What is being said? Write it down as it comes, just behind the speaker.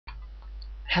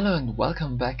Hello and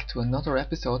welcome back to another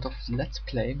episode of Let's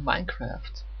Play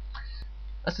Minecraft.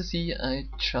 As you see, I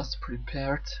just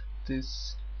prepared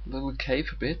this little cave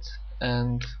a bit,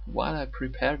 and while I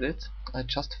prepared it, I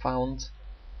just found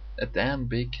a damn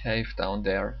big cave down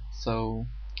there. So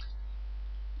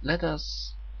let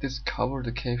us discover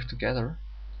the cave together.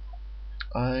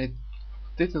 I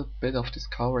did a bit of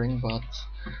discovering, but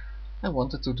I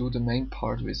wanted to do the main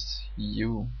part with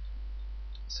you.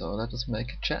 So let us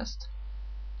make a chest.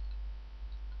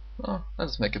 Oh, let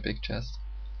us make a big chest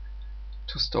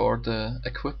to store the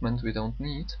equipment we don't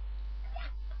need.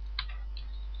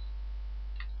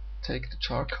 Take the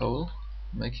charcoal,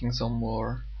 making some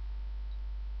more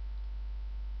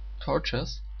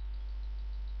torches.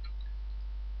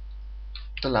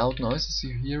 The loud noises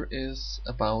you hear is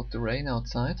about the rain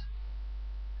outside.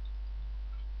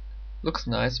 Looks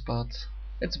nice, but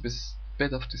it's a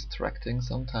bit of distracting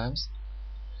sometimes.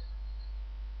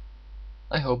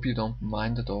 I hope you don't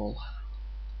mind at all.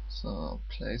 So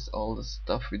place all the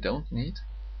stuff we don't need.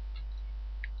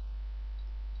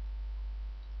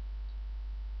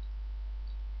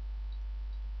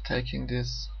 Taking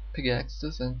these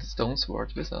pickaxes and the stone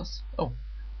sword with us. Oh,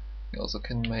 we also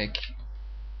can make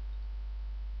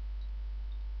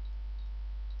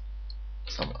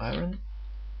some iron.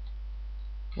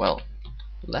 Well,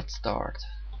 let's start.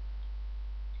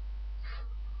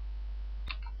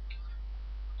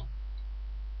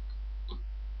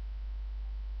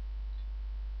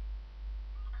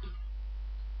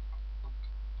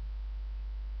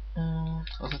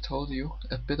 As I told you,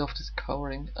 a bit of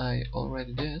discovering I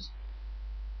already did.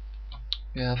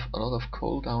 We have a lot of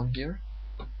coal down here.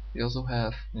 We also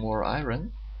have more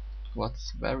iron,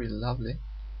 what's very lovely,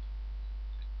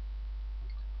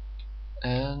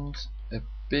 and a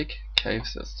big cave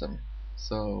system.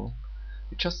 So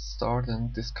we just start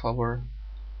and discover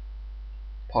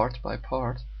part by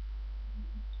part.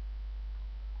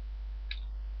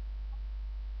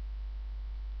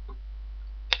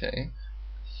 Okay.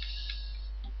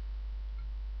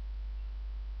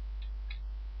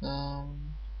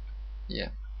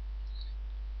 Yeah.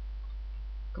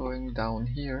 Going down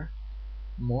here,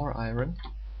 more iron.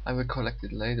 I will collect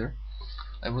it later.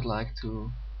 I would like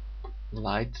to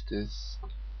light these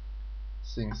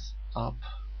things up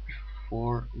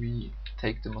before we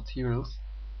take the materials.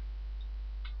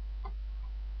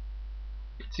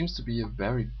 It seems to be a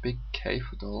very big cave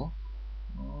though.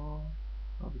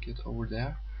 How do we get over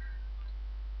there?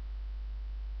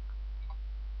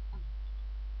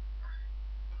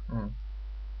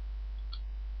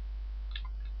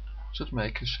 Should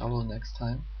make a shovel next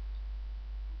time.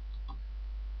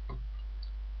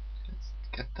 Let's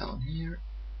get down here.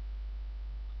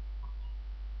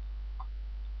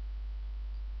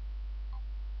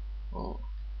 Oh,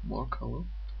 more coal.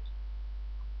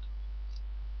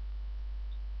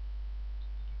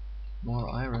 More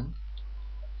iron.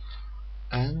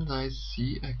 And I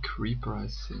see a creeper, I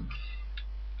think.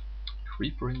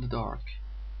 Creeper in the dark.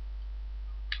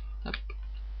 Yep.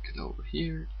 Get over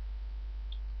here.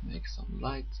 Make some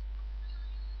light.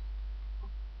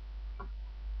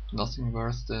 Nothing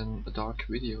worse than a dark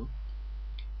video.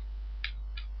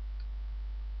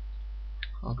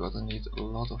 Oh god, I need a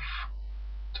lot of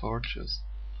torches.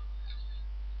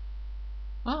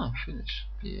 Ah, finish.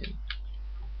 Yay.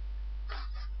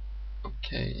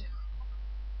 Okay.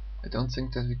 I don't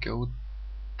think that we go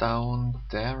down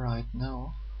there right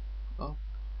now. Oh,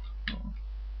 no.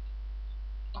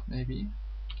 Maybe.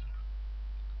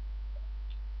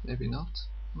 Maybe not.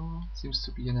 Oh, seems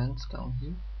to be an end down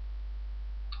here.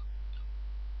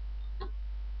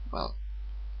 Well,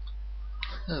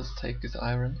 let's take this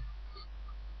iron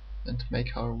and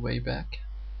make our way back.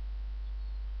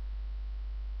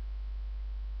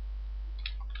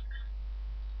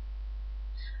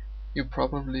 You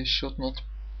probably should not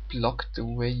block the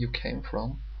way you came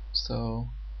from, so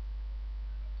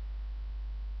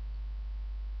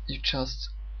you just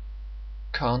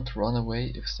can't run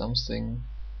away if something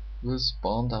will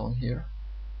spawn down here.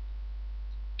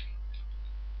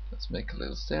 Let's make a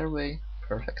little stairway.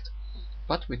 Perfect.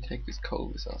 But we take this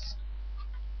coal with us.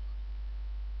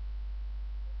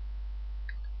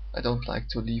 I don't like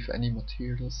to leave any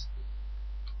materials.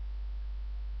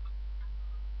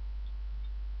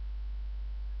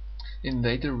 In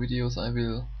later videos I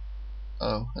will...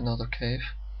 Oh, another cave.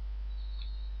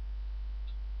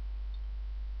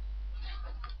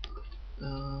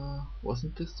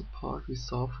 Wasn't this the part we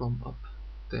saw from up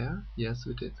there? Yes,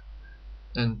 we did.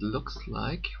 And looks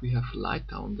like we have light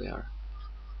down there.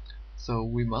 So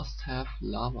we must have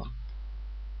lava.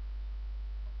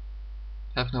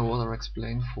 Have no other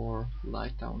explain for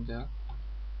light down there.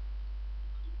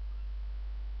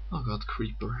 Oh god,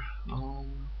 creeper.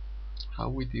 How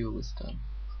we deal with them?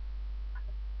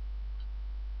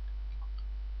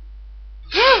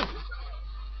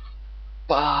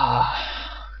 Bah!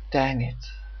 Dang it.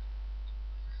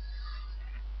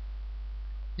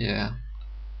 Yeah,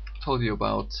 told you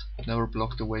about never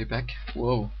block the way back.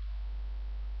 Whoa.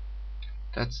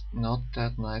 That's not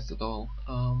that nice at all.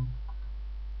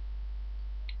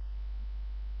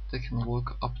 They can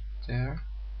walk up there.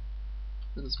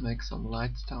 Let us make some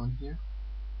lights down here.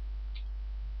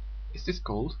 Is this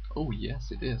gold? Oh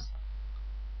yes, it is.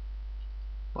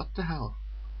 What the hell?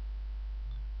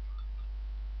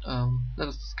 Let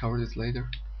us discover this later.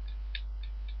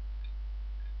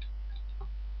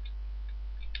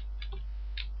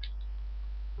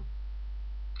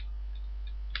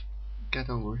 Get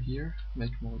over here,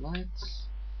 make more lights,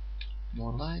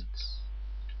 more lights,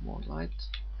 more light.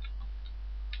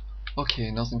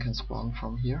 Okay, nothing can spawn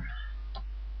from here.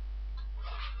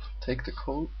 Take the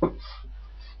coal.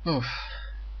 Oof.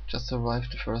 Just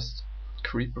survived the first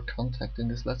creeper contact in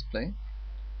this let's play.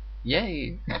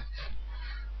 Yay!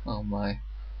 Oh my.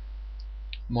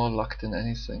 More luck than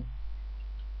anything.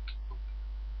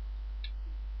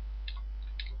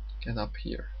 Get up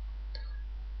here.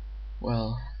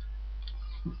 Well,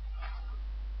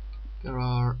 there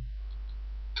are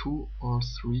 2 or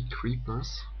 3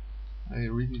 creepers. I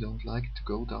really don't like to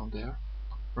go down there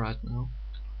right now.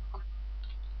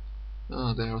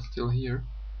 They are still here.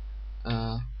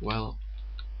 Well,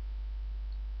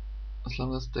 as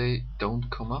long as they don't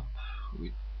come up,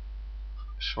 we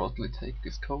shortly take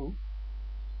this coal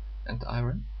and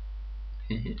iron.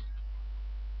 A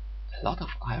lot of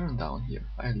iron down here.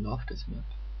 I love this map.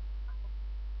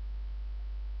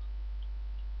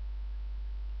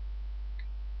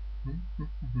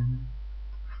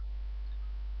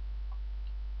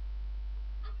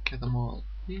 Get them all.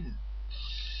 Yeah.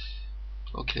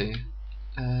 Okay.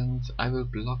 And I will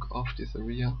block off this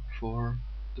area for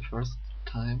the first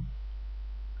time.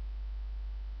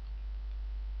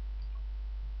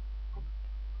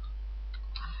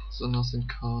 So nothing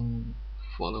can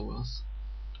follow us.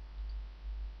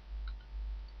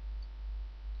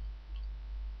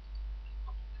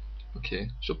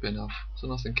 Okay, should be enough. So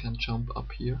nothing can jump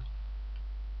up here.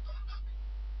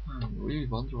 I really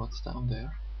wonder what's down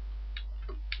there.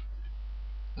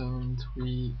 And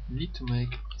we need to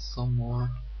make some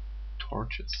more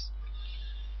torches.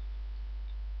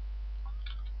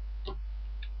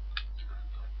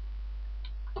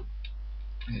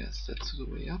 Yes, that's the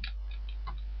way up.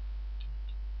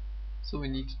 So we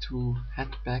need to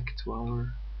head back to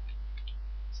our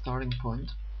starting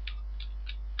point.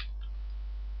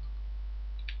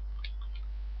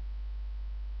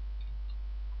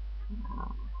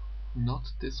 Not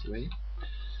this way.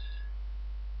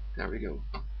 There we go.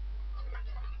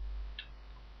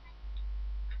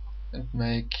 And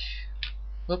make...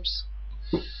 Whoops.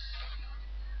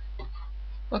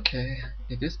 Okay,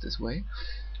 it is this way.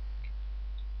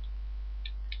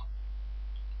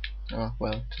 Oh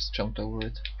well, just jumped over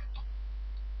it.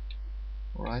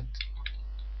 Right.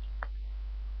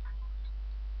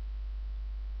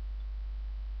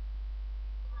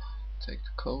 Take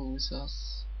the coal with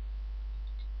us.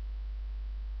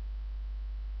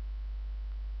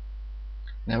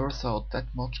 Never thought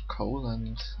that much coal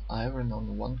and iron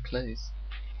on one place.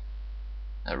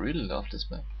 I really love this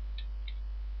map.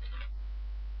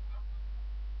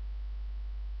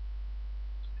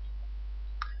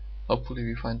 Hopefully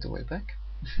we find the way back.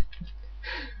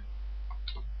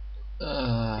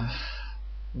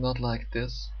 Not like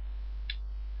this.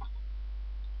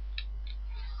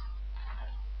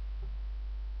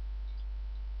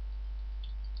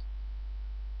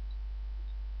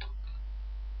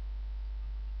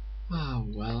 Ah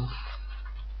well.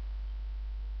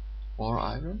 More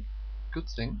iron, good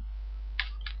thing.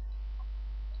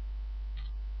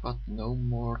 But no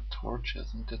more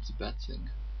torches, and that's a bad thing.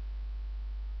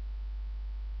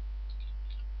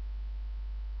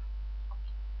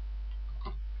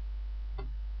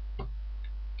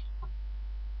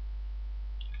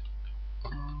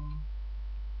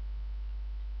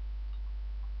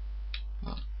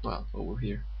 Well, over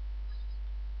here.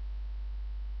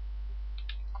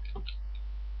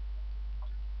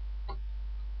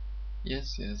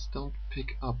 Yes, yes, don't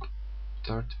pick up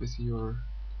dirt with your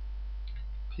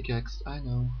pickaxe. I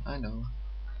know, I know.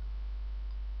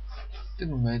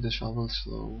 Didn't make the shovel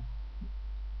slow.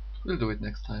 We'll do it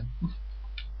next time.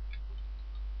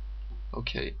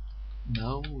 Okay,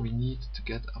 now we need to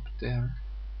get up there.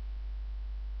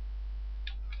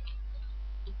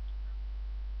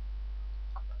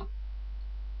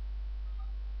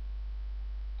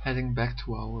 Heading back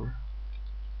to our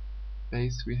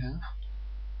space we have.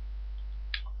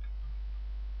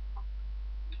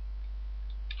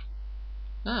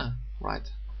 Ah, right.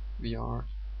 We are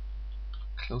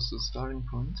close to the starting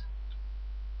point.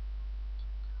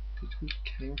 Did we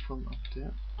came from up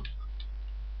there?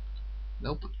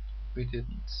 Nope, we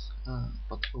didn't.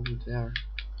 But over there.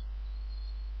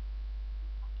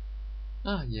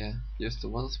 Ah, yeah, here's the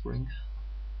water spring.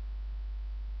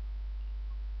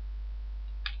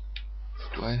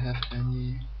 Do I have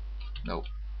any? No,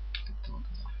 I don't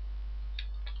have.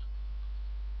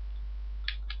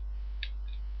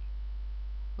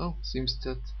 Oh, seems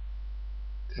that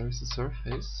there is a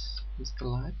surface with the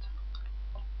light.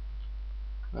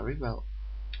 Very well.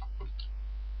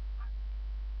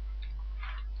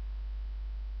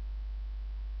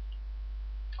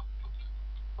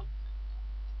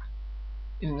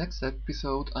 In the next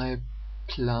episode I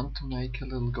plan to make a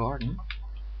little garden.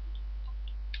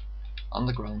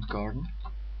 Underground garden.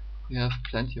 We have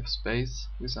plenty of space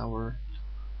with our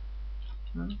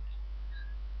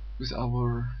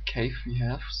cave we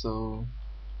have, so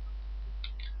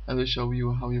I will show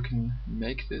you how you can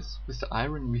make this. With the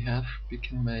iron we have, we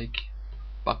can make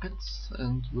buckets,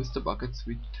 and with the buckets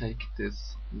we take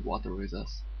this water with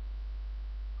us.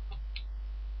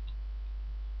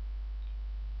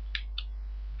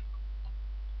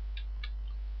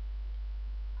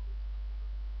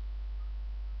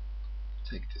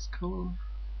 Take this coal.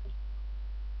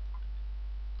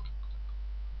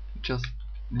 We just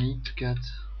need to get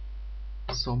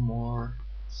some more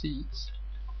seeds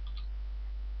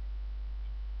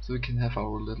so we can have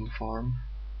our little farm.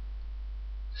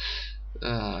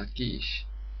 Geesh.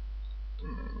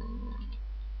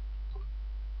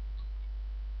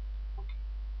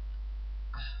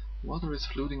 Water is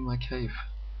flooding my cave.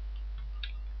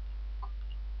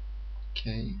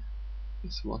 Okay,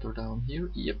 is water down here?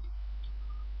 Yep.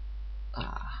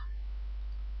 Ah.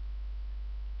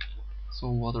 So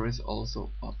water is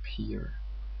also up here.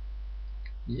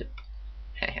 Yep.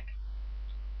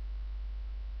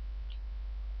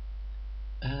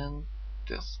 And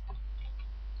this.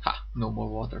 Ha! No more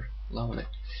water. Lovely.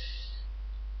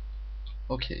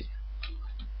 Okay.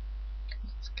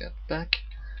 Let's get back.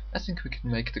 I think we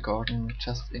can make the garden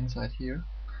just inside here.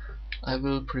 I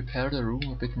will prepare the room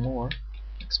a bit more,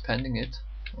 expanding it.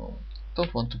 Oh,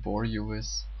 don't want to bore you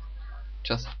with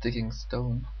just digging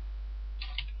stone.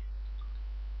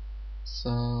 So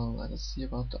let us see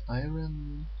about the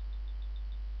iron.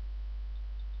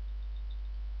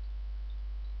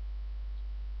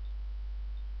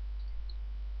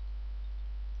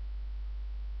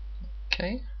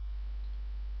 Okay.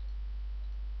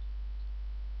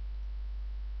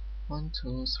 1,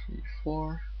 2, 3,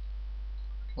 4.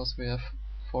 Because we have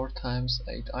 4 times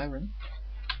 8 iron.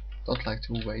 Don't like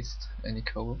to waste any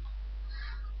coal.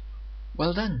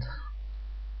 Well then,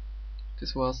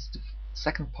 this was the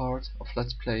second part of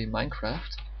Let's Play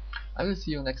Minecraft. I will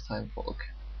see you next time, folk.